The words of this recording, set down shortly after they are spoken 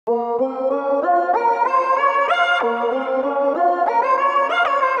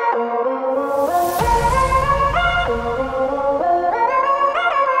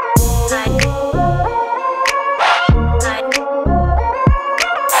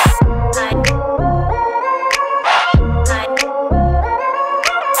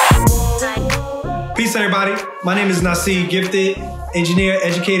my name is Naseed Gifted, engineer,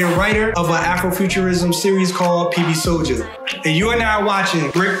 educator, writer of an Afrofuturism series called P.B.Soldier. And you are now watching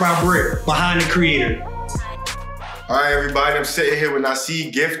Brick by Brick, Behind the Creator. All right, everybody, I'm sitting here with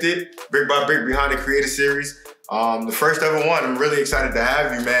Naseed Gifted, Brick by Brick, Behind the Creator series. The first ever one. I'm really excited to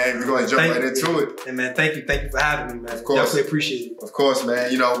have you, man. We're going to jump right into it. And man, thank you for having me, man. Of course. Definitely appreciate it. Of course,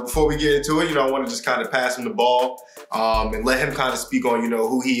 man. You know, before we get into it, I want to just kind of pass him the ball and let him kind of speak on,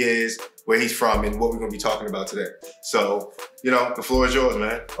 who he is, where he's from, and what we're going to be talking about today. So, the floor is yours,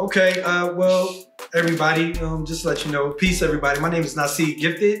 man. Okay, well, everybody, just to let you know, peace, everybody. My name is Naseed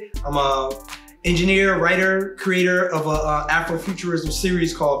Gifted. I'm a engineer, writer, creator of a Afrofuturism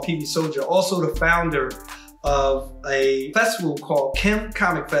series called P.B.Soldier. Also the founder of a festival called Kim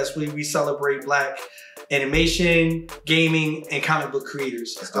Comic Fest, where we celebrate Black animation, gaming, and comic book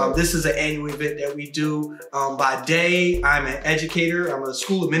creators. This is an annual event that we do. By day, I'm an educator. I'm a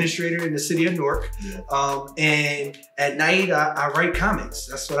school administrator in the city of Newark. Yeah. And at night, I write comics.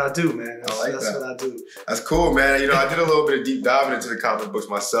 That's what I do, man. That's what I do. That's cool, man. I did a little bit of deep diving into the comic books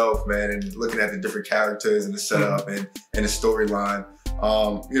myself, man, and looking at the different characters and the setup and the storyline.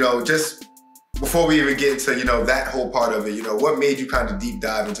 Just before we even get into, that whole part of it, what made you kind of deep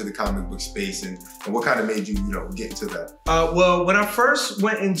dive into the comic book space and what kind of made you, get into that? Well, when I first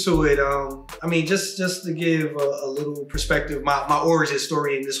went into it, just to give a little perspective, my origin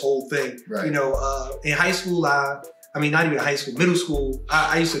story in this whole thing, right. In high school, not even high school, middle school,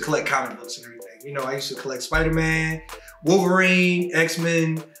 I used to collect comic books and everything. I used to collect Spider-Man, Wolverine,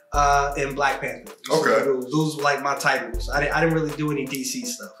 X-Men, and Black Panther. Okay. So those were like my titles. I didn't really do any DC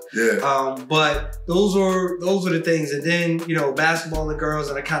stuff. Yeah. But those are the things. And then, basketball and girls,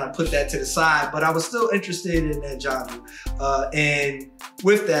 and I kind of put that to the side, but I was still interested in that genre. And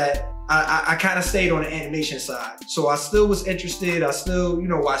with that, I kind of stayed on the animation side. So I still was interested. I still,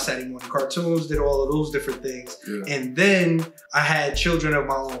 watched Saturday morning cartoons, did all of those different things. Yeah. And then I had children of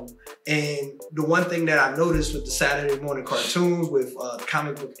my own. And the one thing that I noticed with the Saturday morning cartoons, with the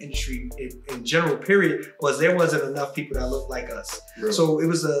comic book industry in general, period, was there wasn't enough people that looked like us. Really? So it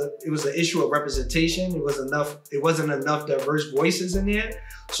was an issue of representation. It wasn't enough diverse voices in there.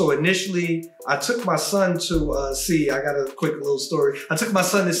 So initially, I took my son to see. I got a quick little story. I took my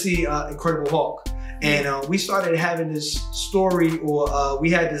son to see Incredible Hulk. And we started having this story, or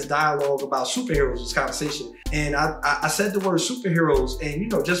we had this dialogue about superheroes, this conversation. And I said the word superheroes,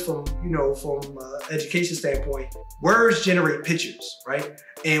 and just from education standpoint, words generate pictures, right?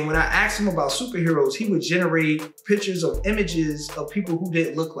 And when I asked him about superheroes, he would generate pictures of images of people who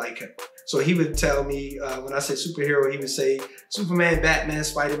didn't look like him. So he would tell me, when I said superhero, he would say Superman, Batman,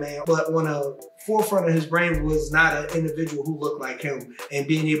 Spider-Man. But on the forefront of his brain was not an individual who looked like him, and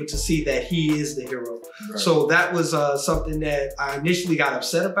being able to see that he is the hero. Right. So that was something that I initially got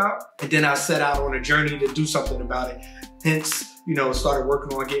upset about. And then I set out on a journey to do something about it. Hence, started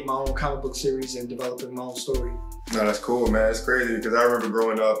working on getting my own comic book series and developing my own story. No, that's cool, man. It's crazy because I remember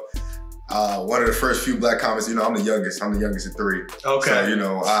growing up, one of the first few Black comics, I'm the youngest. I'm the youngest of three. Okay.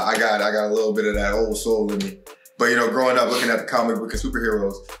 So, I got a little bit of that old soul in me. But, growing up, looking at the comic book and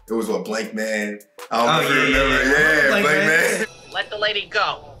superheroes, it was what, Blank Man? I don't know if you remember. Yeah, Blank Man. Let the lady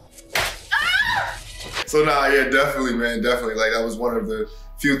go. So, definitely, man, definitely. Like, that was one of the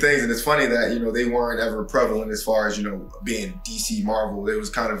few things. And it's funny that, they weren't ever prevalent as far as, being DC, Marvel. It was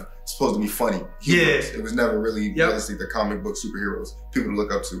kind of supposed to be funny. Humorous. Yeah. It was never really realistic, the comic book superheroes, people to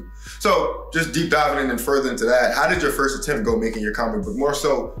look up to. So just deep diving in and further into that, how did your first attempt go making your comic book? More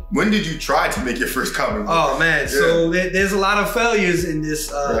so, when did you try to make your first comic book? Oh man, so there's a lot of failures in this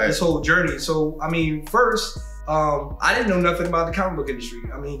this whole journey. So first, I didn't know nothing about the comic book industry.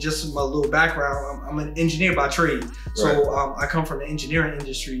 Just my little background, I'm an engineer by trade. So I come from the engineering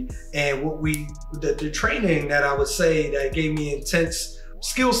industry, and the training that I would say that gave me intense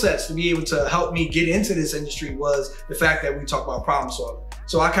skill sets to be able to help me get into this industry was the fact that we talk about problem solving.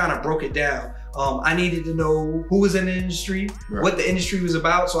 So I kind of broke it down. I needed to know who was in the industry, what the industry was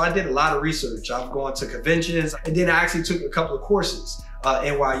about. So I did a lot of research. I've gone to conventions, and then I actually took a couple of courses.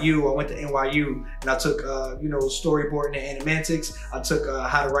 NYU, I went to NYU, and I took, storyboarding and animatics. I took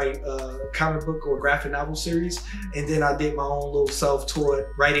how to write a comic book or graphic novel series. And then I did my own little self-taught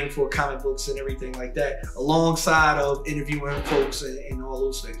writing for comic books and everything like that, alongside of interviewing folks and all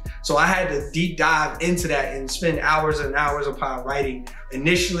those things. So I had to deep dive into that and spend hours and hours upon writing.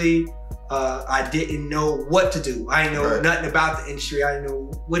 Initially, I didn't know what to do. I didn't know nothing about the industry. I didn't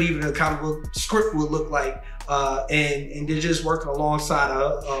know what even a comic book script would look like. And they're just working alongside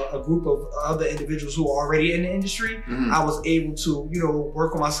a group of other individuals who are already in the industry. I was able to,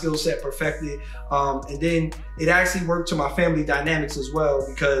 work on my skill set, perfect it. And then it actually worked to my family dynamics as well,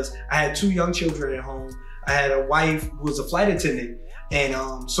 because I had 2 young children at home. I I had a wife who was a flight attendant.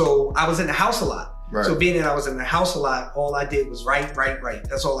 And so I was in the house a lot. Right. So being that I was in the house a lot, all I did was write.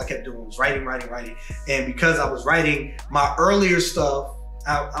 That's all I kept doing was writing. And because I was writing, my earlier stuff,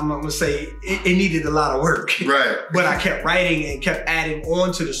 I'm gonna say it needed a lot of work. Right. But I kept writing and kept adding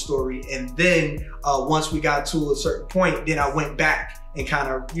on to the story. And then once we got to a certain point, then I went back and kind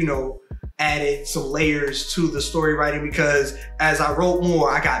of, you know, added some layers to the story writing, because as I wrote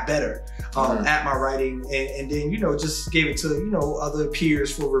more, I got better at my writing, and then, you know, just gave it to, you know, other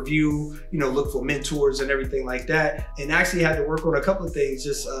peers for review, you know, look for mentors and everything like that. And actually had to work on a couple of things,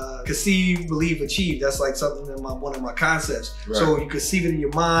 just conceive, believe, achieve. That's like something in one of my concepts. Right. So you conceive it in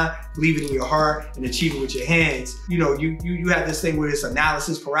your mind, believe it in your heart, and achieve it with your hands. You know, you have this thing where it's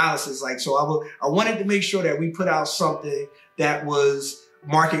analysis paralysis. Like, so I wanted to make sure that we put out something that was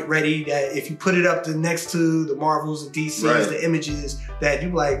market ready, that if you put it up next to the Marvels and DCs, right, the images, that you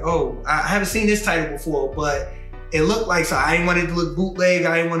like, oh, I haven't seen this title before, but it looked like, so I didn't want it to look bootleg,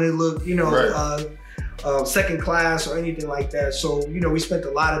 I didn't want it to look, you know, right, second class or anything like that. So, you know, we spent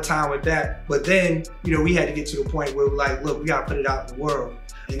a lot of time with that. But then, you know, we had to get to the point where we're like, look, we gotta put it out in the world.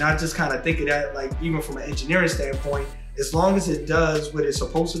 And I just kind of think of that, like, even from an engineering standpoint, as long as it does what it's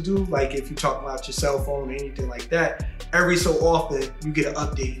supposed to do, like if you talk about your cell phone or anything like that, every so often you get an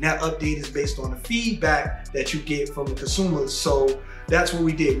update, and that update is based on the feedback that you get from the consumers. So that's what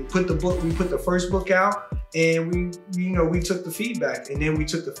we did. We put the first book out, and we took the feedback, and then we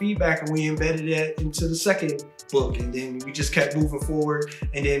took the feedback and we embedded it into the second book, and then we just kept moving forward.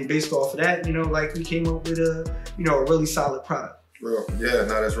 And then based off of that, you know, like we came up with a really solid product. Real, yeah,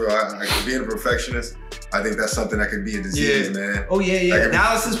 no, that's real. Being a perfectionist, I think that's something that could be a disease, man. Oh yeah.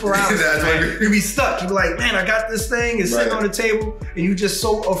 Analysis paralysis, man. You be stuck. You be like, man, I got this thing, it's sitting on the table, and you just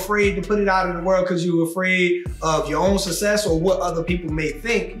so afraid to put it out in the world because you're afraid of your own success or what other people may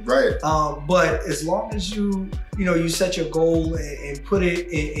think. Right. But as long as you set your goal and put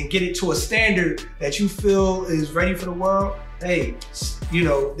it and get it to a standard that you feel is ready for the world, hey, you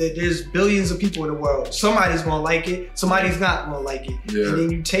know, there's billions of people in the world. Somebody's gonna like it, somebody's not gonna like it. Yeah. And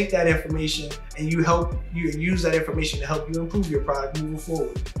then you take that information and you use that information to help you improve your product moving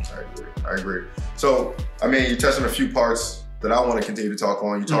forward. I agree. So, I mean, you touched on a few parts that I want to continue to talk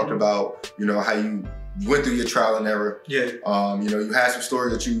on. You talked about, you know, how you went through your trial and error. Yeah. You know, you had some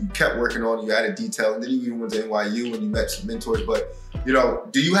stories that you kept working on, you added detail, and then you even went to NYU and you met some mentors. But, you know,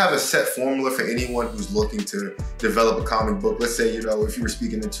 do you have a set formula for anyone who's looking to develop a comic book? Let's say, you know, if you were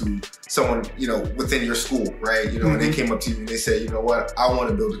speaking to someone, you know, within your school, right? You know, and they came up to you and they said, you know what, I want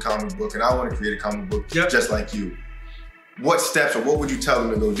to build a comic book and I want to create a comic book just like you. What steps or what would you tell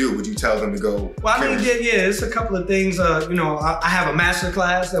them to go do? Would you tell them to go? Well, I mean, yeah, it's a couple of things. You know, I have a master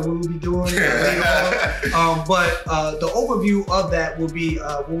class that we will be doing later on. But the overview of that will be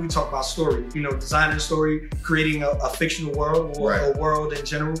when we talk about story. You know, designing a story, creating a fictional world or a world in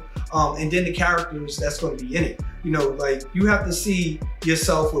general, and then the characters that's going to be in it. You know, like you have to see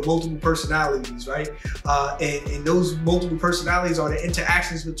yourself with multiple personalities, right? And those multiple personalities are the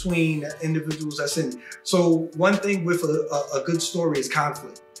interactions between the individuals that's in it. So one thing with a good story is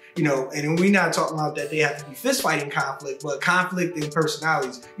conflict. You know, and we're not talking about that they have to be fist fighting conflict, but conflict in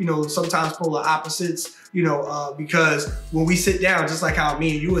personalities. You know, sometimes polar opposites, you know, because when we sit down, just like how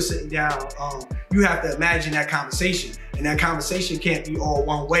me and you were sitting down, you have to imagine that conversation. And that conversation can't be all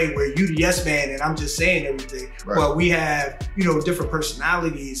one way where you the yes man and I'm just saying everything. Right. But we have, you know, different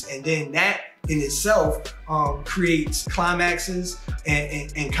personalities, and then that in itself creates climaxes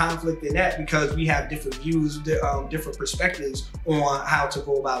and conflict in that, because we have different views, different perspectives on how to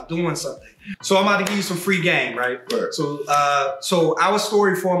go about doing something. So I'm about to give you some free game, right? So our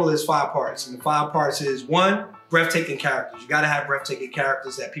story formula is 5 parts, and the 5 parts is 1, breathtaking characters. You got to have breathtaking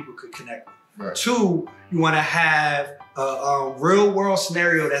characters that people could connect with. Right. 2, you want to have a real world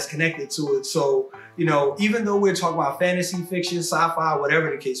scenario that's connected to it. So, you know, even though we're talking about fantasy fiction, sci-fi,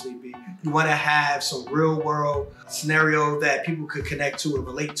 whatever the case may be, you want to have some real world scenario that people could connect to and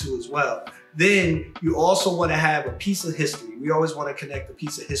relate to as well. Then you also want to have a piece of history. We always want to connect a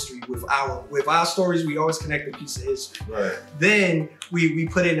piece of history with our stories. We always connect a piece of history. Right. Then we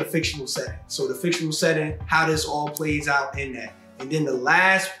put in a fictional setting. So the fictional setting, how this all plays out in that. And then the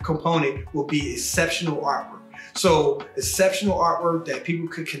last component will be exceptional artwork. So exceptional artwork that people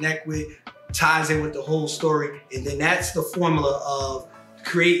could connect with, ties in with the whole story. And then that's the formula of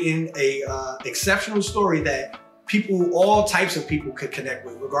creating a exceptional story that people, all types of people could connect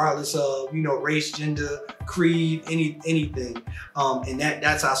with, regardless of, you know, race, gender, creed, anything. And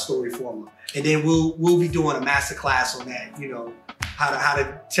that's our story formula. And then we'll be doing a master class on that, you know, how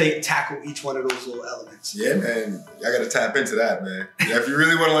to tackle each one of those little elements. Yeah, man. I got to tap into that, man. Yeah, if you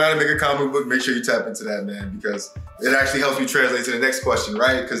really want to learn how to make a comic book, make sure you tap into that, man, because it actually helps me translate to the next question,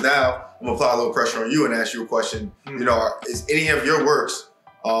 right? Because now I'm going to apply a little pressure on you and ask you a question. You know, is any of your works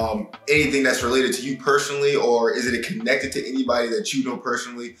anything that's related to you personally, or is it connected to anybody that you know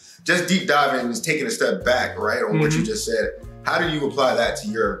personally? Just deep diving and taking a step back, right, on what you just said. How do you apply that to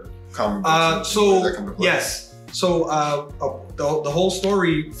your comic book? Yes. So the whole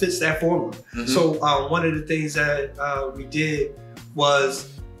story fits that formula. So one of the things that we did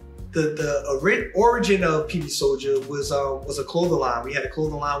was the origin of P.B.Soldier was a clothing line. We had a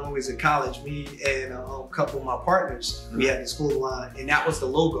clothing line when we was in college. Me and a couple of my partners, we had this clothing line, and that was the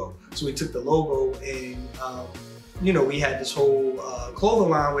logo. So we took the logo and you know, we had this whole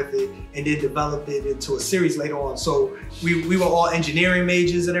clothing line with it, and then developed it into a series later on. So we were all engineering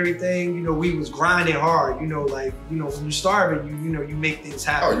majors and everything. You know, we was grinding hard. You know, like, you know, when you're starving, you know, you make things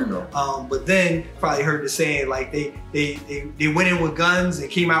happen. Oh, you know. But then probably heard the saying, like they went in with guns and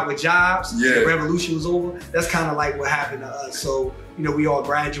came out with jobs. Yeah. The revolution was over. That's kind of like what happened to us. So, you know, we all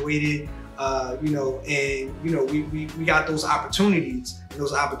graduated. You know, and you know, we got those opportunities, and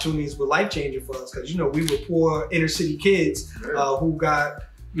those opportunities were life changing for us, because you know, we were poor inner city kids who got,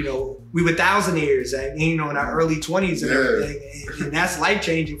 you know, we were thousandaires, and you know, in our early 20s and everything, and that's life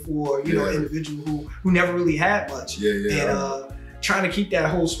changing for, you know, an individual who never really had much, and trying to keep that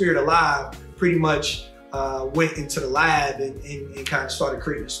whole spirit alive, pretty much went into the lab and kind of started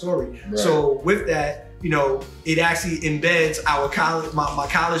creating a story. So with that, you know, it actually embeds our college, my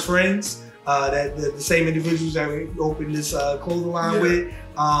college friends, that the same individuals that we opened this clothing line with.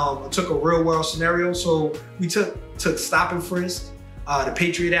 Took a real world scenario. So we took Stop and Frisk, the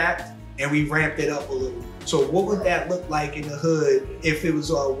Patriot Act, and we ramped it up a little. So what would that look like in the hood if it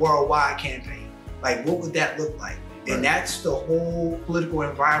was a worldwide campaign? Like, what would that look like? And that's the whole political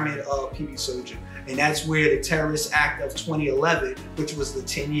environment of P.B.Soldier. And that's where the Terrorist Act of 2011, which was the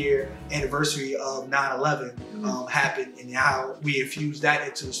 10-year anniversary of 9/11, happened, and how we infused that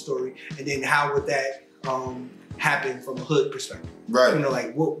into the story. And then how would that happen from a hood perspective? Right. You know,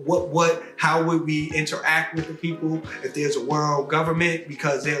 like how would we interact with the people if there's a world government,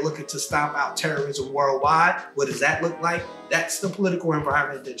 because they're looking to stomp out terrorism worldwide? What does that look like? That's the political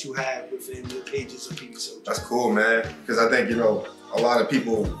environment that you have within the pages of P.B.Soldier. That's cool, man. Because I think, you know, a lot of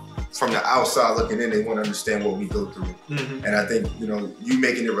people from the outside looking in, they want to understand what we go through. And I think, you know, you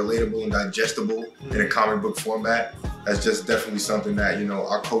making it relatable and digestible in a comic book format, that's just definitely something that, you know,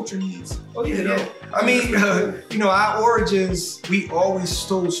 our culture needs. Oh yeah, you know? I mean, you know, our origins, we always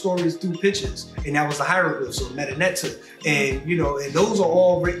told stories through pictures, and that was the hieroglyphs or metanetta. And, you know, and those are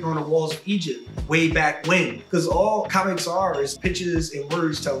all written on the walls of Egypt way back when, because all comics are is pictures and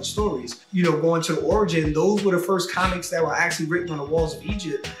words telling stories. You know, going to the origin, those were the first comics that were actually written on the walls of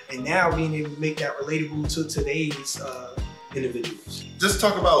Egypt, and now being able to make that relatable to today's individuals. Just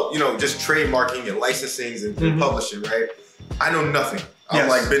talk about, you know, just trademarking and licensing and publishing, right? I know nothing. I'm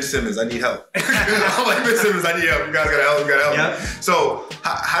like Ben Simmons, I need help. I'm like Ben Simmons, I need help. You guys gotta help, you gotta help me. So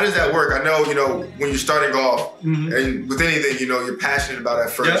how does that work? I know, you know, when you're starting off, and with anything, you know, you're passionate about it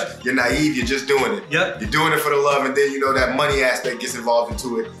at first. You're naive, you're just doing it. You're doing it for the love, and then, you know, that money aspect gets involved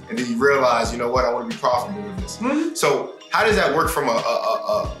into it, and then you realize, you know what, I wanna be profitable with this. So how does that work from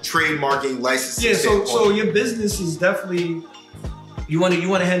a trademarking, licensing standpoint? So your business is definitely, you want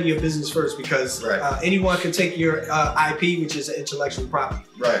to handle your business first, because anyone can take your IP, which is intellectual property.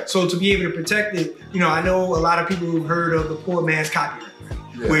 So to be able to protect it, you know, I know a lot of people who've heard of the poor man's copyright,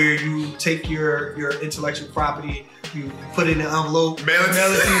 where you take your intellectual property, you put it in an envelope, mail it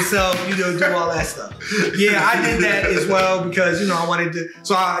to yourself, you know, do all that stuff. Yeah, I did that as well, because, you know, I wanted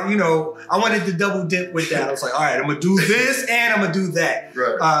to double dip with that. I was like, all right, I'm gonna do this and I'm gonna do that.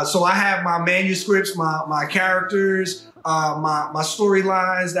 So I have my manuscripts, my characters, my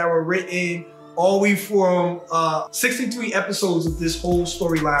storylines that were written all the way from 63 episodes of this whole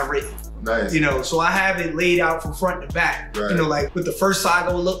storyline written. Nice. You know, so I have it laid out from front to back. You know, like what the first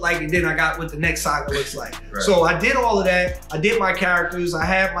saga will look like, and then I got what the next saga looks like. So I did all of that. I did my characters. I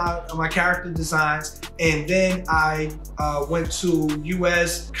had my character designs, and then I went to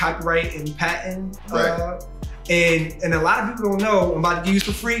U.S. copyright and patent. And a lot of people don't know, I'm about to use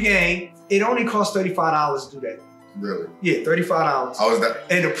the free game. It only costs $35 to do that. Really? Yeah, $35. How is that?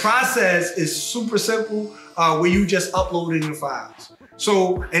 And the process is super simple, where you just upload it in files.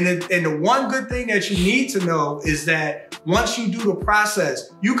 So, and the one good thing that you need to know is that once you do the process,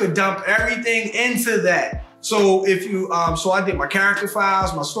 you can dump everything into that So if you, so I did my character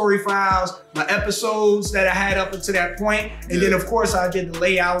files, my story files, my episodes that I had up until that point. And then of course I did the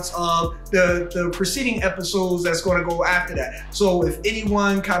layouts of the preceding episodes that's gonna go after that. So if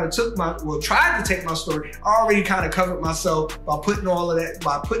anyone kind of took tried to take my story, I already kind of covered myself by putting all of that,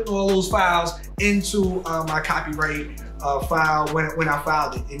 by putting all those files into my copyright file when I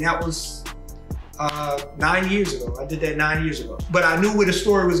filed it. And that was 9 years ago. I did that 9 years ago. But I knew where the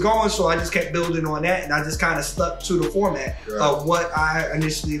story was going, so I just kept building on that, and I just kind of stuck to the format of what I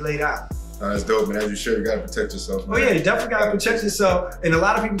initially laid out. That's dope, man. As you should, you gotta protect yourself, man. Oh yeah, you definitely gotta protect yourself. And a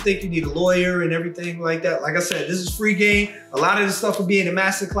lot of people think you need a lawyer and everything like that. Like I said, this is free game. A lot of the stuff will be in the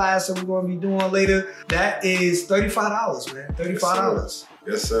masterclass that we're gonna be doing later. That is $35, man. $35.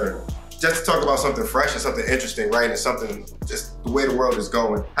 Yes, sir. Just to talk about something fresh and something interesting, right? And something, just the way the world is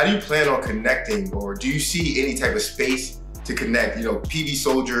going. How do you plan on connecting, or do you see any type of space to connect, you know,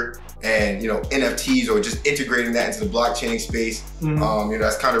 P.B.Soldier and, you know, NFTs, or just integrating that into the blockchain space? You know,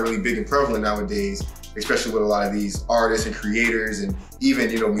 that's kind of really big and prevalent nowadays, especially with a lot of these artists and creators and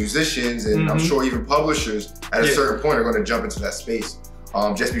even, you know, musicians and I'm sure even publishers at a certain point are going to jump into that space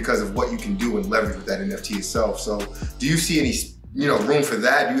just because of what you can do and leverage with that NFT itself. So do you see any, you know, room for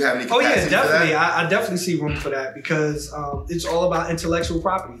that? Do you have any capacity? Oh yeah, definitely. I definitely see room for that because it's all about intellectual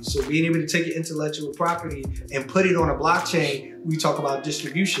property. So being able to take your intellectual property and put it on a blockchain, we talk about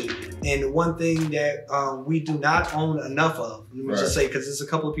distribution. And the one thing that we do not own enough of, let me just say, because there's a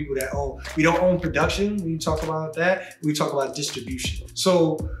couple of people that own, we don't own production. We talk about that. We talk about distribution.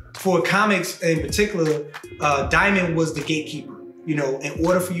 So for comics in particular, Diamond was the gatekeeper. You know, in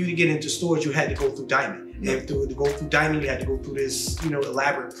order for you to get into stores, you had to go through Diamond. And to go through Diamond, you had to go through this, you know,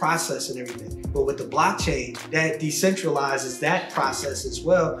 elaborate process and everything. But with the blockchain, that decentralizes that process as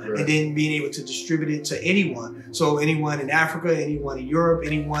well, and then being able to distribute it to anyone. So anyone in Africa, anyone in Europe,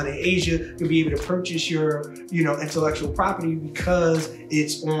 anyone in Asia can be able to purchase your, you know, intellectual property because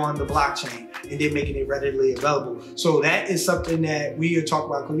it's on the blockchain, and then making it readily available. So that is something that we are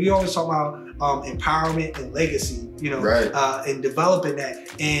talking about, because we always talk about empowerment and legacy, you know, and developing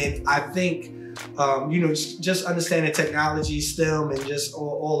that. And I think, you know, just understanding technology, STEM, and just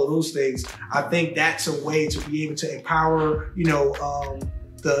all of those things, I think that's a way to be able to empower, you know,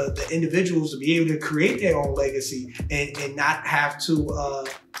 the individuals to be able to create their own legacy and not have to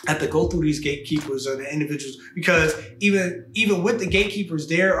go through these gatekeepers or the individuals, because even with the gatekeepers,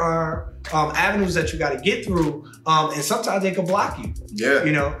 there are avenues that you got to get through, and sometimes they can block you.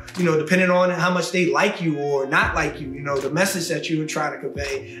 You know, depending on how much they like you or not like you. You know, the message that you're trying to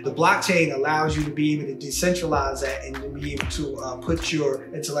convey. The blockchain allows you to be able to decentralize that and to be able to put your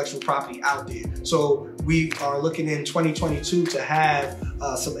intellectual property out there. So we are looking in 2022 to have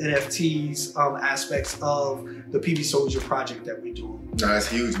some NFTs aspects of the P.B.Soldier project that we're doing. No, that's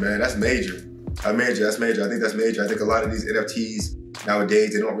huge, man. That's major. That's major. I think that's major. I think a lot of these NFTs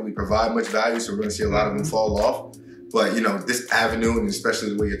nowadays, they don't really provide much value, so we're going to see a lot of them fall off. But, you know, this avenue, and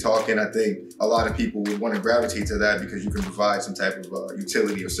especially the way you're talking, I think a lot of people would want to gravitate to that because you can provide some type of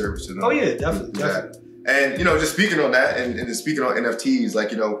utility or service to them. Oh yeah, definitely. And, you know, just speaking on that and speaking on NFTs,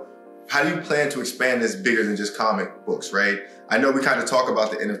 like, you know, how do you plan to expand this bigger than just comic books, right? I know we kind of talk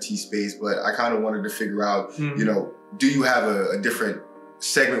about the NFT space, but I kind of wanted to figure out, you know, do you have a different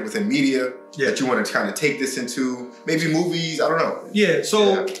segment within media that you want to kind of take this into? Maybe movies, I don't know. Yeah,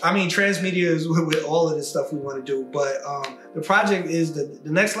 so I mean, transmedia is with all of this stuff we want to do, but the project is,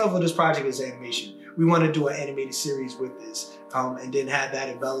 the next level of this project is animation. We want to do an animated series with this, and then have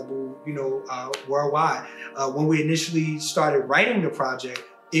that available, you know, worldwide. When we initially started writing the project,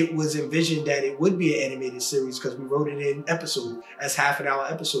 it was envisioned that it would be an animated series because we wrote it in episodes, as half-an-hour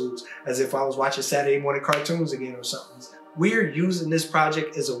episodes, as if I was watching Saturday morning cartoons again or something. We're using this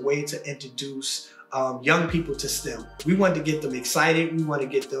project as a way to introduce young people to STEM. We want to get them excited. We want to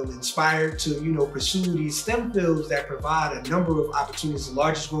get them inspired to, you know, pursue these STEM fields that provide a number of opportunities, the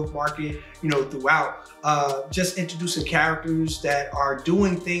largest growth market, you know, throughout. Just introducing characters that are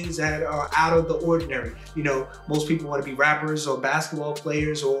doing things that are out of the ordinary. You know, most people want to be rappers or basketball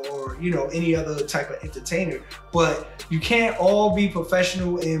players or you know, any other type of entertainer, but you can't all be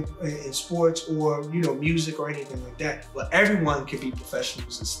professional in sports or, you know, music or anything like that. But everyone can be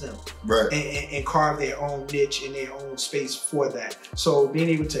professionals in STEM, and carve their own niche in their own space for that. So being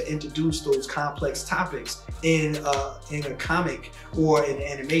able to introduce those complex topics in a comic or in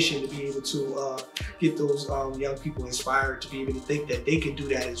animation, to be able to get those young people inspired to be able to think that they can do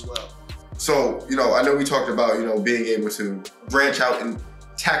that as well. So, you know, I know we talked about, you know, being able to branch out and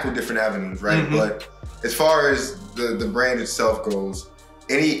tackle different avenues, right? But as far as the brand itself goes,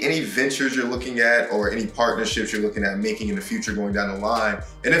 any ventures you're looking at or any partnerships you're looking at making in the future going down the line?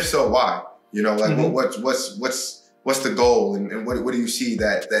 And if so, why? You know, like what's the goal, and what do you see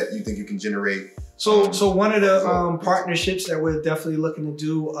that you think you can generate? So one of the partnerships that we're definitely looking to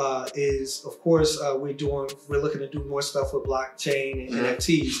do is, of course, we're looking to do more stuff with blockchain and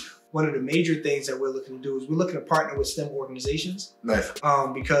NFTs. One of the major things that we're looking to do is we're looking to partner with STEM organizations. Nice.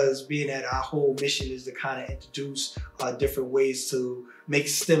 Because being that our whole mission is to kind of introduce different ways to make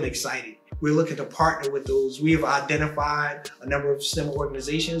STEM exciting. We're looking to partner with those. We have identified a number of STEM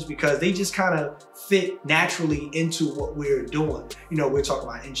organizations because they just kind of fit naturally into what we're doing. You know, we're talking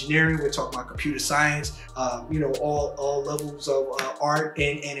about engineering, we're talking about computer science, you know, all levels of art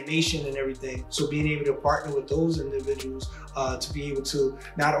and animation and everything. So being able to partner with those individuals to be able to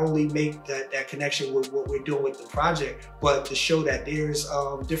not only make that connection with what we're doing with the project, but to show that there's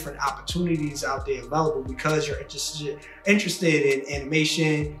different opportunities out there available because you're interested in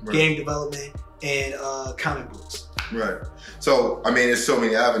animation, game development, and comic books. Right. So, I mean, there's so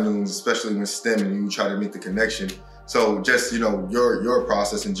many avenues, especially with STEM, and you try to make the connection. So just, you know, your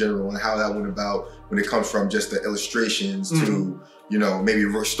process in general and how that went about when it comes from just the illustrations to, you know, maybe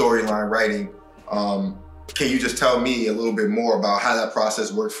storyline writing. Can you just tell me a little bit more about how that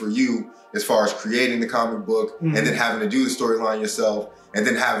process worked for you as far as creating the comic book and then having to do the storyline yourself and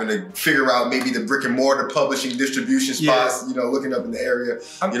then having to figure out maybe the brick and mortar publishing distribution spots, you know, looking up in the area,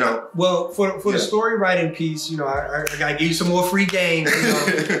 you know? Well, for the story writing piece, you know, I gotta give you some more free game, you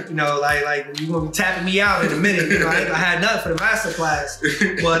know, you know, like you're gonna be tapping me out in a minute, you know, I had nothing for the master class.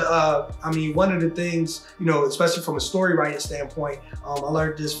 But I mean, one of the things, you know, especially from a story writing standpoint, I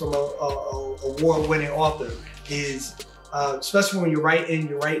learned this from a award-winning author, is especially when you're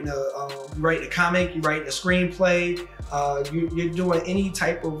writing a comic, you're writing a screenplay, you're doing any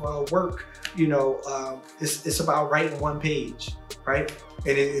type of work, you know, it's about writing one page, right?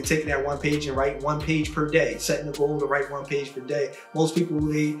 And taking that one page and write one page per day, setting a goal to write one page per day. Most people,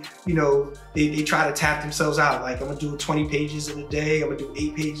 they try to tap themselves out. Like, I'm gonna do 20 pages in a day, I'm gonna do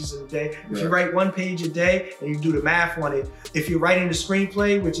 8 pages in a day. If you write one page a day and you do the math on it, if you're writing a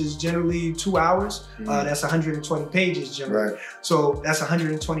screenplay, which is generally 2 hours, that's 120 pages generally. So that's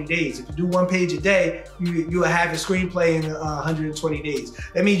 120 days. If you do 1 page a day, you'll have a screenplay in 120 days.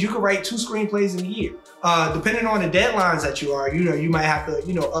 That means you can write 2 screenplays in a year. Depending on the deadlines that you are, you know, you might have to,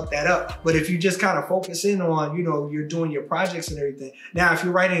 you know, up that up. But if you just kind of focus in on, you know, you're doing your projects and everything. Now, if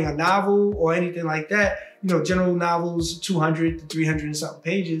you're writing a novel or anything like that, you know, general novels, 200 to 300 and something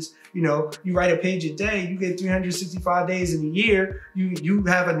pages, you know, you write a page a day, you get 365 days in a year, you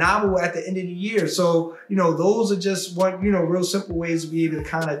have a novel at the end of the year. So, you know, those are just one, you know, real simple ways to be able to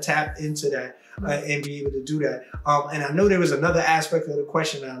kind of tap into that. And be able to do that. And I know there was another aspect of the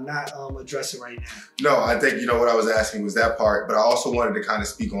question that I'm not addressing right now. No, I think, you know, what I was asking was that part, but I also wanted to kind of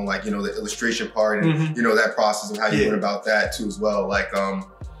speak on, like, you know, the illustration part and, you know, that process and how you went about that too as well. Like,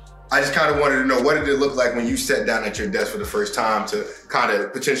 I just kind of wanted to know, what did it look like when you sat down at your desk for the first time to kind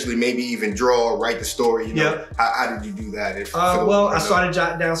of potentially maybe even draw or write the story, you know? How did you do that? Well, I started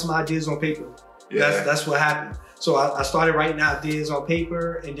jotting down some ideas on paper. That's what happened. So I started writing ideas on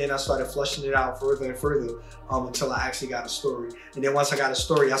paper, and then I started flushing it out further and further until I actually got a story. And then once I got a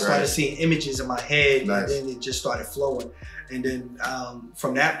story, I started seeing images in my head, and then it just started flowing. And then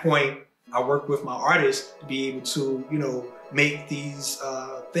from that point, I worked with my artists to be able to, you know, make these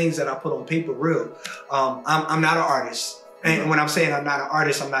things that I put on paper real. I'm not an artist. And when I'm saying I'm not an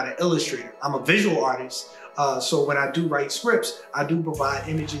artist, I'm not an illustrator. I'm a visual artist. So when I do write scripts, I do provide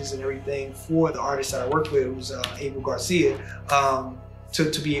images and everything for the artist that I work with, who's Abel Garcia,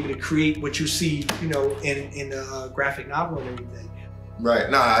 to be able to create what you see, you know, in the graphic novel and everything. Right.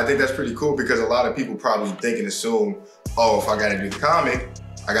 Nah, I think that's pretty cool because a lot of people probably think and assume, oh, if I got to do the comic,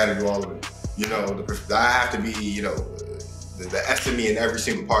 I got to do all of it. You know, I have to be, you know, the SME in every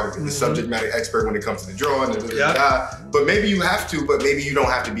single part of it, the subject matter expert when it comes to the drawing, but maybe you have to, but maybe you don't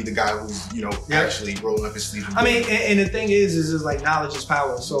have to be the guy who's, you know, actually rolling up his sleeves. I mean, and the thing is like knowledge is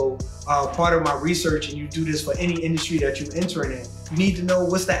power. So part of my research, and you do this for any industry that you enter in, you need to know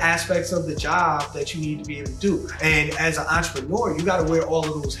what's the aspects of the job that you need to be able to do. And as an entrepreneur, you got to wear all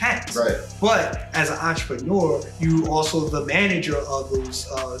of those hats. Right. But as an entrepreneur, you also the manager of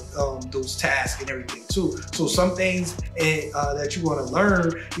those tasks and everything too. So some things that you want to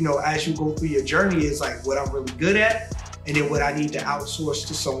learn, you know, as you go through your journey is like what I'm really good at, and then what I need to outsource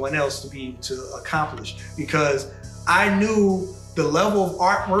to someone else to be able to accomplish. Because I knew the level of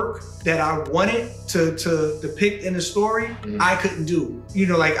artwork that I wanted to depict in the story, I couldn't do. You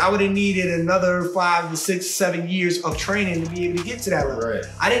know, like I would have needed another 5 to 6, 7 years of training to be able to get to that level. Right.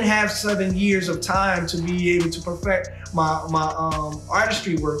 I didn't have 7 years of time to be able to perfect my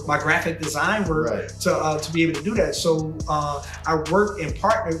artistry work, my graphic design work, to be able to do that. So I worked and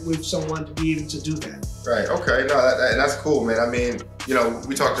partnered with someone to be able to do that. Right. Okay. No, that's cool, man. I mean, you know,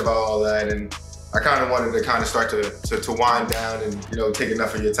 we talked about all that, and I kind of wanted to kind of start to wind down and, you know, take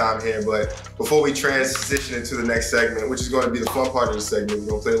enough of your time here. But before we transition into the next segment, which is going to be the fun part of the segment, we're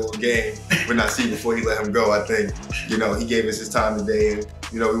going to play a little game with Naseed before he let him go. I think, you know, he gave us his time today, and,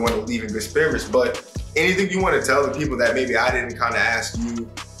 you know, we want to leave in good spirits. But anything you want to tell the people that maybe I didn't kind of ask you,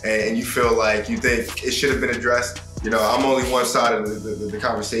 and you feel like you think it should have been addressed? You know, I'm only one side of the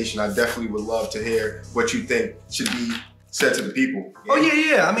conversation. I definitely would love to hear what you think should be said to the people. Oh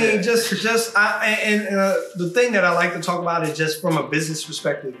yeah. I mean, the thing that I like to talk about is just from a business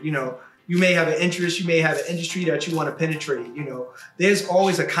perspective. You know, you may have an interest, you may have an industry that you want to penetrate. You know, there's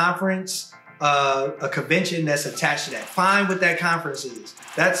always a conference, a convention that's attached to that. Find what that conference is.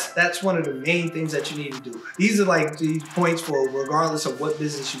 That's one of the main things that you need to do. These are like the points for regardless of what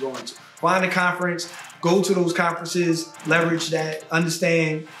business you're going to. Find a conference, go to those conferences, leverage that,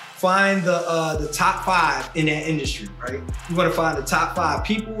 understand. Find the top 5 in that industry, right? You want to find the top 5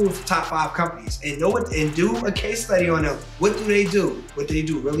 people with the top 5 companies and know it, and do a case study on them. What do they do? What do they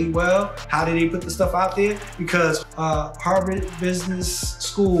do really well? How do they put the stuff out there? Because Harvard Business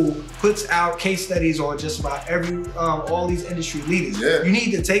School puts out case studies on just about all these industry leaders. Yeah. You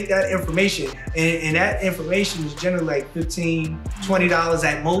need to take that information, and that information is generally like $15, $20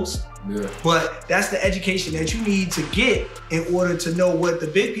 at most. Yeah. But that's the education that you need to get in order to know what the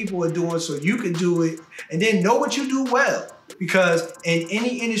big people are doing so you can do it, and then know what you do well. Because in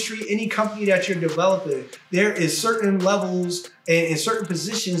any industry, any company that you're developing, there is certain levels and certain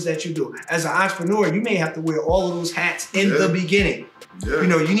positions that you do. As an entrepreneur, you may have to wear all of those hats in the beginning. Yeah. You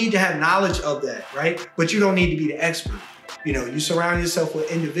know, you need to have knowledge of that, right? But you don't need to be the expert. You know, you surround yourself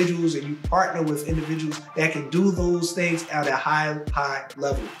with individuals and you partner with individuals that can do those things at a high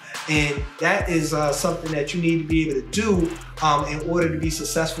level. And that is something that you need to be able to do in order to be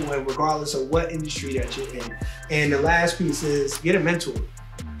successful in regardless of what industry that you're in. And the last piece is get a mentor.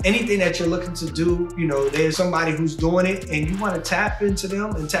 Anything that you're looking to do, you know, there's somebody who's doing it and you want to tap into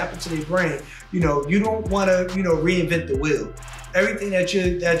them and tap into their brain. You know, you don't want to, you know, reinvent the wheel. Everything that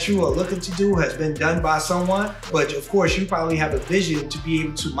you are looking to do has been done by someone, but of course you probably have a vision to be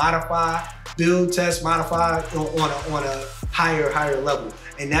able to modify, build, test, modify on a higher level.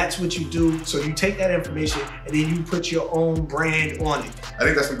 And that's what you do. So you take that information and then you put your own brand on it. I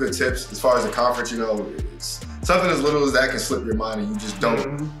think that's some good tips. As far as the conference, you know, it's something as little as that can slip your mind and you just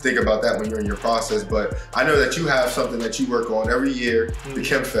don't think about that when you're in your process. But I know that you have something that you work on every year, the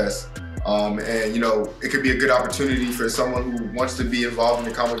ChemFest. And you know, it could be a good opportunity for someone who wants to be involved in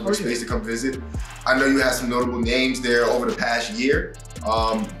the comic book space to come visit. I know you have some notable names there over the past year.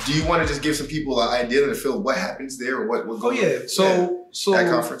 Do you want to just give some people an idea to feel what happens there or what goes on? So that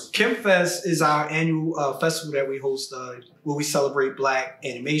conference? ChemFest is our annual festival that we host where we celebrate Black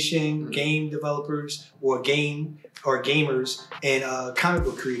animation, game developers, or gamers, and comic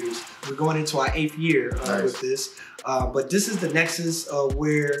book creators. We're going into our 8th year with this. But this is the nexus of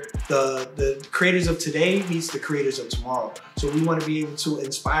where the creators of today meets the creators of tomorrow. So we want to be able to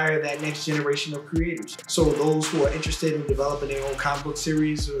inspire that next generation of creators. So those who are interested in developing their own comic book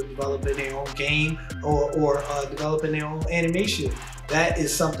series or developing their own game or developing their own animation, that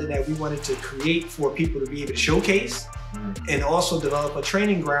is something that we wanted to create for people to be able to showcase. And also develop a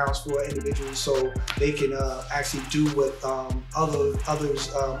training grounds for individuals so they can actually do what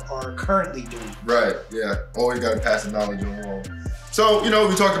others are currently doing. Right, yeah. Always got to pass the knowledge along. So, you know,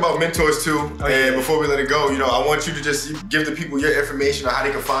 we talked about mentors too. And before we let it go, you know, I want you to just give the people your information on how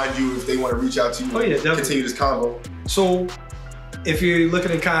they can find you if they want to reach out to you and continue this convo. So, if you're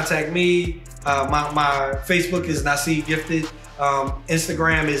looking to contact me, my Facebook is Naseed Gifted.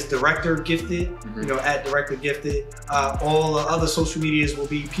 Instagram is Director Gifted, you know, at Director Gifted. All the other social medias will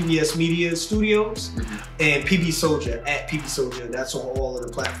be PBS Media Studios and P.B.Soldier, at P.B.Soldier. That's on all of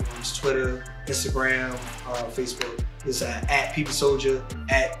the platforms, Twitter, Instagram, Facebook. It's at P.B.Soldier,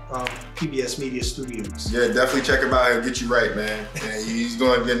 at PBS Media Studios. Yeah, definitely check him out and get you right, man. And he's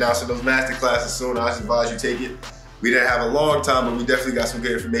going to be announcing those master classes soon. I advise you take it. We didn't have a long time, but we definitely got some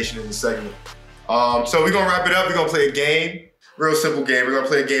good information in the segment. So we're going to wrap it up. We're going to play a game. Real simple game. We're gonna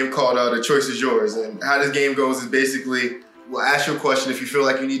play a game called The Choice Is Yours. And how this game goes is basically, we'll ask you a question. If you feel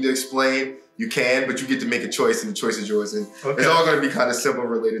like you need to explain, you can, but you get to make a choice and the choice is yours. And it's all gonna be kind of simple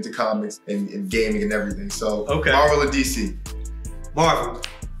related to comics and gaming and everything. So Marvel or DC? Marvel.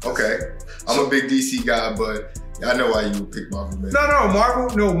 Okay. I'm a big DC guy, but I know why you would pick Marvel, man.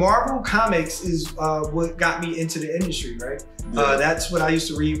 Marvel Comics is what got me into the industry, right? Yeah. That's what I used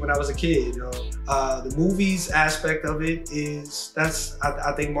to read when I was a kid. The movies aspect of it is,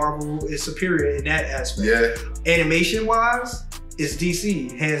 I think Marvel is superior in that aspect. Yeah. Animation wise, it's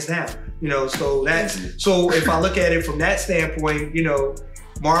DC, hands down. So so if I look at it from that standpoint,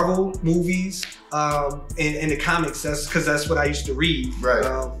 Marvel movies and the comics, that's because that's what I used to read. Right.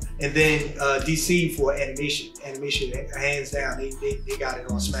 And then DC for animation, hands down, they got it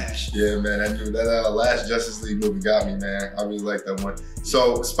on smash. Yeah, man, that last Justice League movie got me, man. I really like that one.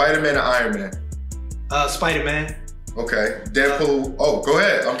 So Spider-Man and Iron Man. Spider-Man. Okay. Deadpool. Oh, go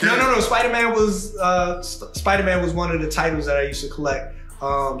ahead. I'm curious. No. Spider-Man was one of the titles that I used to collect.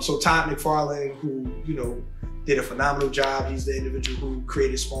 So Todd McFarlane, who did a phenomenal job. He's the individual who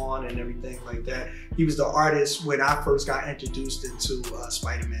created Spawn and everything like that. He was the artist when I first got introduced into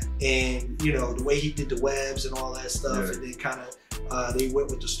Spider-Man. And the way he did the webs and all that stuff, and then kind of they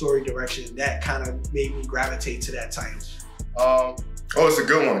went with the story direction. That kind of made me gravitate to that title. Oh, it's a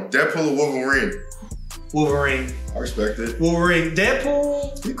good one. Deadpool or Wolverine? Wolverine. I respect it. Wolverine.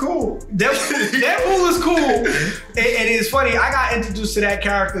 Deadpool. He cool. Deadpool is cool. And it's funny, I got introduced to that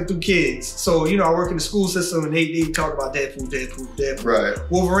character through kids. So, I work in the school system and they talk about Deadpool. Right.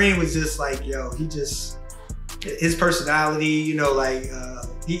 Wolverine was just like, his personality,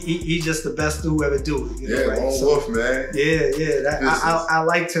 he's just the best to whoever do it. Right? Lone Wolf, man. Yeah. I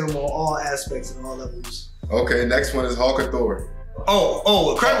liked him on all aspects and all levels. Okay, next one is Hulk or Thor?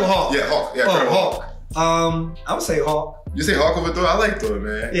 Incredible Hulk. Yeah, Hulk. Yeah, Incredible Hulk. I would say Hulk. You say Hulk over Thor? I like Thor,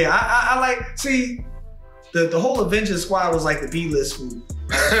 man. Yeah, I like, see, the whole Avengers squad was like the B-list group.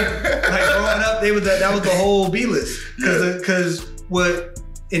 Like growing up, that was the whole B-list. Because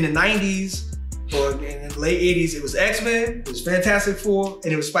in the 90s or in the late 80s, it was X-Men, it was Fantastic Four,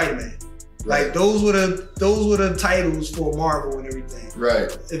 and it was Spider-Man. Right. Like those were the titles for Marvel and everything. Right.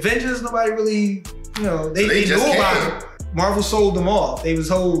 Avengers, nobody really, they knew about it. Marvel sold them off. They was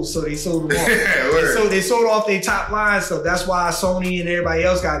hoes, so they sold them off. They sold off their top line stuff. That's why Sony and everybody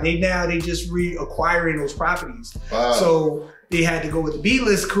else got it. They just reacquiring those properties. Wow. So they had to go with the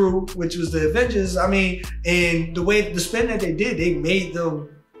B-list crew, which was the Avengers. I mean, and the spin that they did, they made them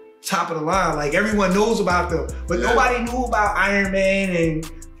top of the line. Like everyone knows about them, but nobody knew about Iron Man, and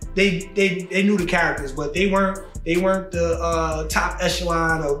they knew the characters, but they weren't the top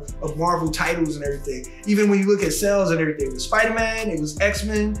echelon of Marvel titles and everything. Even when you look at sales and everything, it was Spider-Man, it was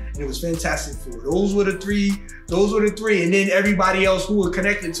X-Men, and it was Fantastic Four. Those were the three. And then everybody else who were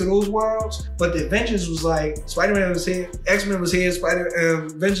connected to those worlds. But the Avengers was like, Spider-Man was here, X-Men was here,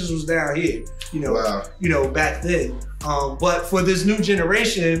 Avengers was down here, back then. But for this new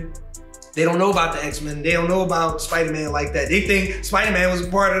generation, they don't know about the X-Men. They don't know about Spider-Man like that. They think Spider-Man was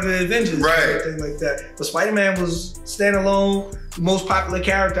a part of the Avengers, right? Everything like that. But Spider-Man was standalone, the most popular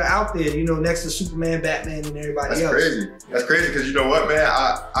character out there, next to Superman, Batman, and everybody else. That's crazy because you know what, man?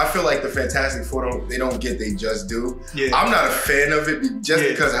 I feel like the Fantastic Four they don't get they just do. Yeah. I'm not a fan of it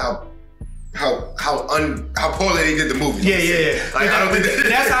because of how poorly they did the movie. Yeah. Like, I don't think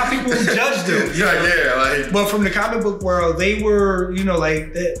that's how people judge them. But from the comic book world, they were,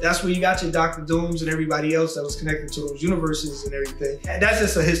 that's where you got your Dr. Dooms and everybody else that was connected to those universes and everything. And that's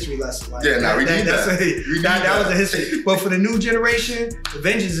just a history lesson. Like, that was a history. But for the new generation,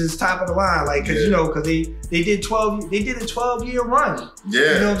 Avengers is top of the line. Like, because they did a 12-year run.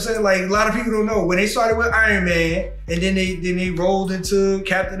 Yeah. You know what I'm saying? Like, a lot of people don't know. When they started with Iron Man, and then they rolled into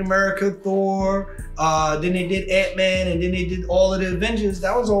Captain America, Thor, then they did Ant-Man, and then they did all of the Avengers.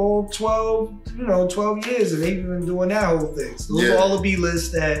 That was all 12 years, and they've been doing that whole thing. So those are all the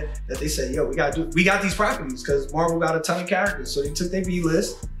B-lists that they said, we got these properties, because Marvel got a ton of characters. So they took their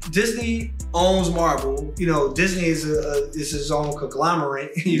B-list. Disney owns Marvel. Disney is his own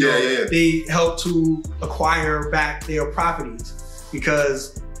conglomerate. They help to acquire back their properties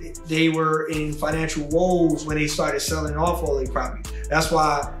because they were in financial woes when they started selling off all their property. That's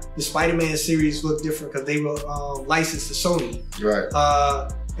why the Spider-Man series looked different, because they were licensed to Sony. Right.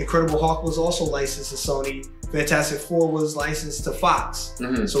 Incredible Hulk was also licensed to Sony. Fantastic Four was licensed to Fox.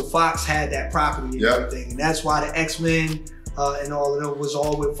 Mm-hmm. So Fox had that property and everything. And that's why the X-Men and all of them was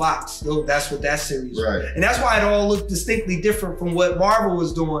all with Fox. That's what that series was. Right. And that's why it all looked distinctly different from what Marvel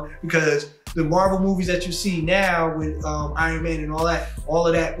was doing, because the Marvel movies that you see now with Iron Man and all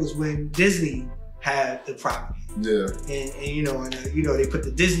of that was when Disney had the property. Yeah. And they put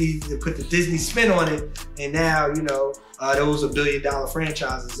the Disney spin on it, and now those are billion-dollar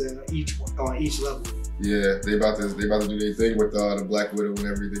franchises on each level. Yeah, they about to do their thing with the Black Widow and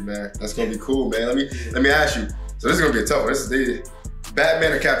everything, man. That's gonna be cool, man. Let me ask you. So this is gonna be a tough one.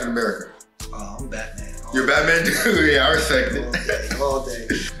 Batman or Captain America? Oh, I'm Batman. You're Batman too? Yeah, I respect it. All day.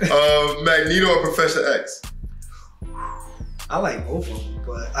 Magneto or Professor X? I like both of them,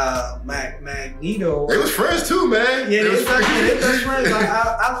 but Magneto. They was friends too, man. Yeah, they best friends.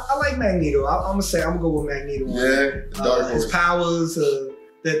 I like Magneto. I'm gonna go with Magneto. Yeah, his powers.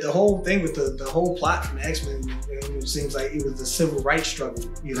 The whole thing with the whole plot from X-Men, it seems like it was the civil rights struggle.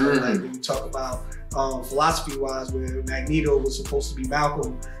 You know, like when you talk about philosophy-wise, where Magneto was supposed to be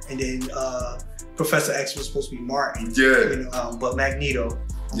Malcolm, and then Professor X was supposed to be Martin. Yeah. You know, but Magneto.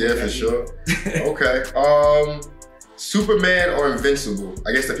 Yeah, for sure. Okay. Superman or Invincible?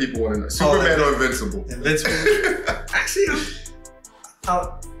 I guess the people want to know. Superman or Invincible? Invincible. Actually,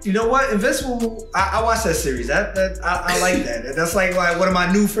 you know what? Invincible. I watched that series. I like that. That's like one of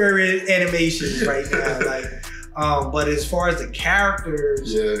my new favorite animations right now. But as far as the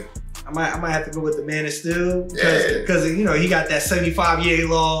characters, yeah, I might have to go with the Man of Steel because you know he got that 75-year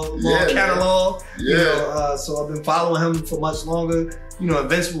long catalog. Yeah. You know, so I've been following him for much longer. You know,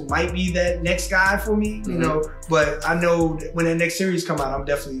 Invincible might be that next guy for me. You know, but I know that when that next series come out, I'm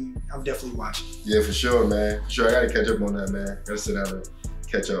definitely watching. Yeah, for sure, man. For sure, I gotta catch up on that, man. Gotta sit down and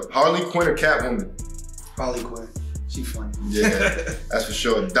catch up. Harley Quinn or Catwoman? Harley Quinn. She funny. Yeah, that's for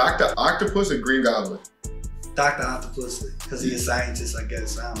sure. Dr. Octopus or Green Goblin? Dr. Octopus, because he's a scientist, I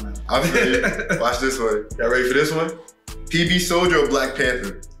guess. I don't know. I feel you. Watch this one. Y'all ready for this one? P.B.Soldier or Black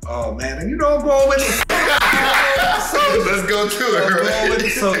Panther? Oh, man. You know I'm going with it. Let's go to it. I'm going with the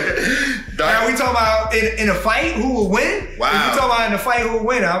soldier. Now, we talking about in a fight, who will win? Wow. If we talking about in a fight, who will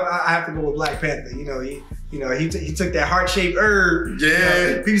win, I have to go with Black Panther. He took that heart-shaped herb.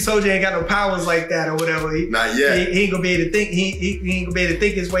 Yeah. P.B.Soldier ain't got no powers like that or whatever. Not yet. He ain't gonna be able to think. He ain't gonna be able to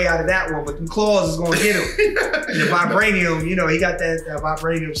think his way out of that one. But them claws is gonna get him. And the vibranium, he got that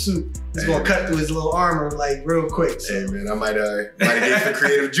vibranium suit. It's gonna cut through his little armor like real quick. So. Hey man, I might get some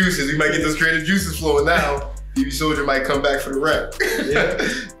creative juices. We might get those creative juices flowing now. P.B.Soldier might come back for the rep. Yeah.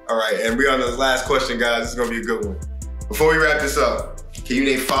 All right, and we on this last question, guys. This is gonna be a good one. Before we wrap this up, can you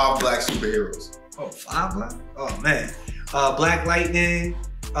name 5 black superheroes? Oh, 5 black? Oh man. Black Lightning,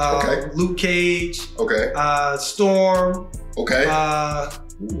 Luke Cage, Storm,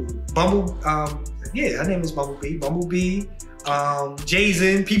 Bumble, her name is Bumblebee,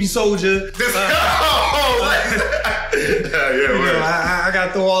 Jazen, P.B.Soldier. I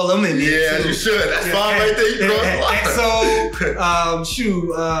gotta throw all them in there. Yeah, you should. That's 5 right there. You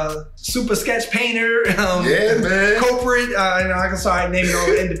EXO, Super Sketch Painter, yeah, man. Corporate, I can start naming all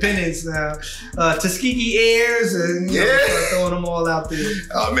the independents now. Tuskegee Airs, and start throwing them all out there.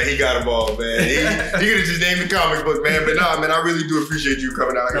 Oh man, he got them all, man. He could have just named the comic book, man. But nah, man, I really do appreciate you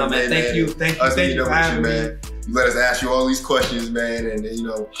coming out. Thank you for having me, man. You let us ask you all these questions, man, and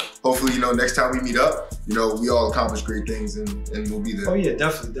hopefully, next time we meet up, we all accomplish great things, and we'll be there. Oh yeah,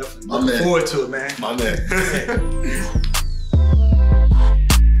 definitely. Looking forward to it, man. My man.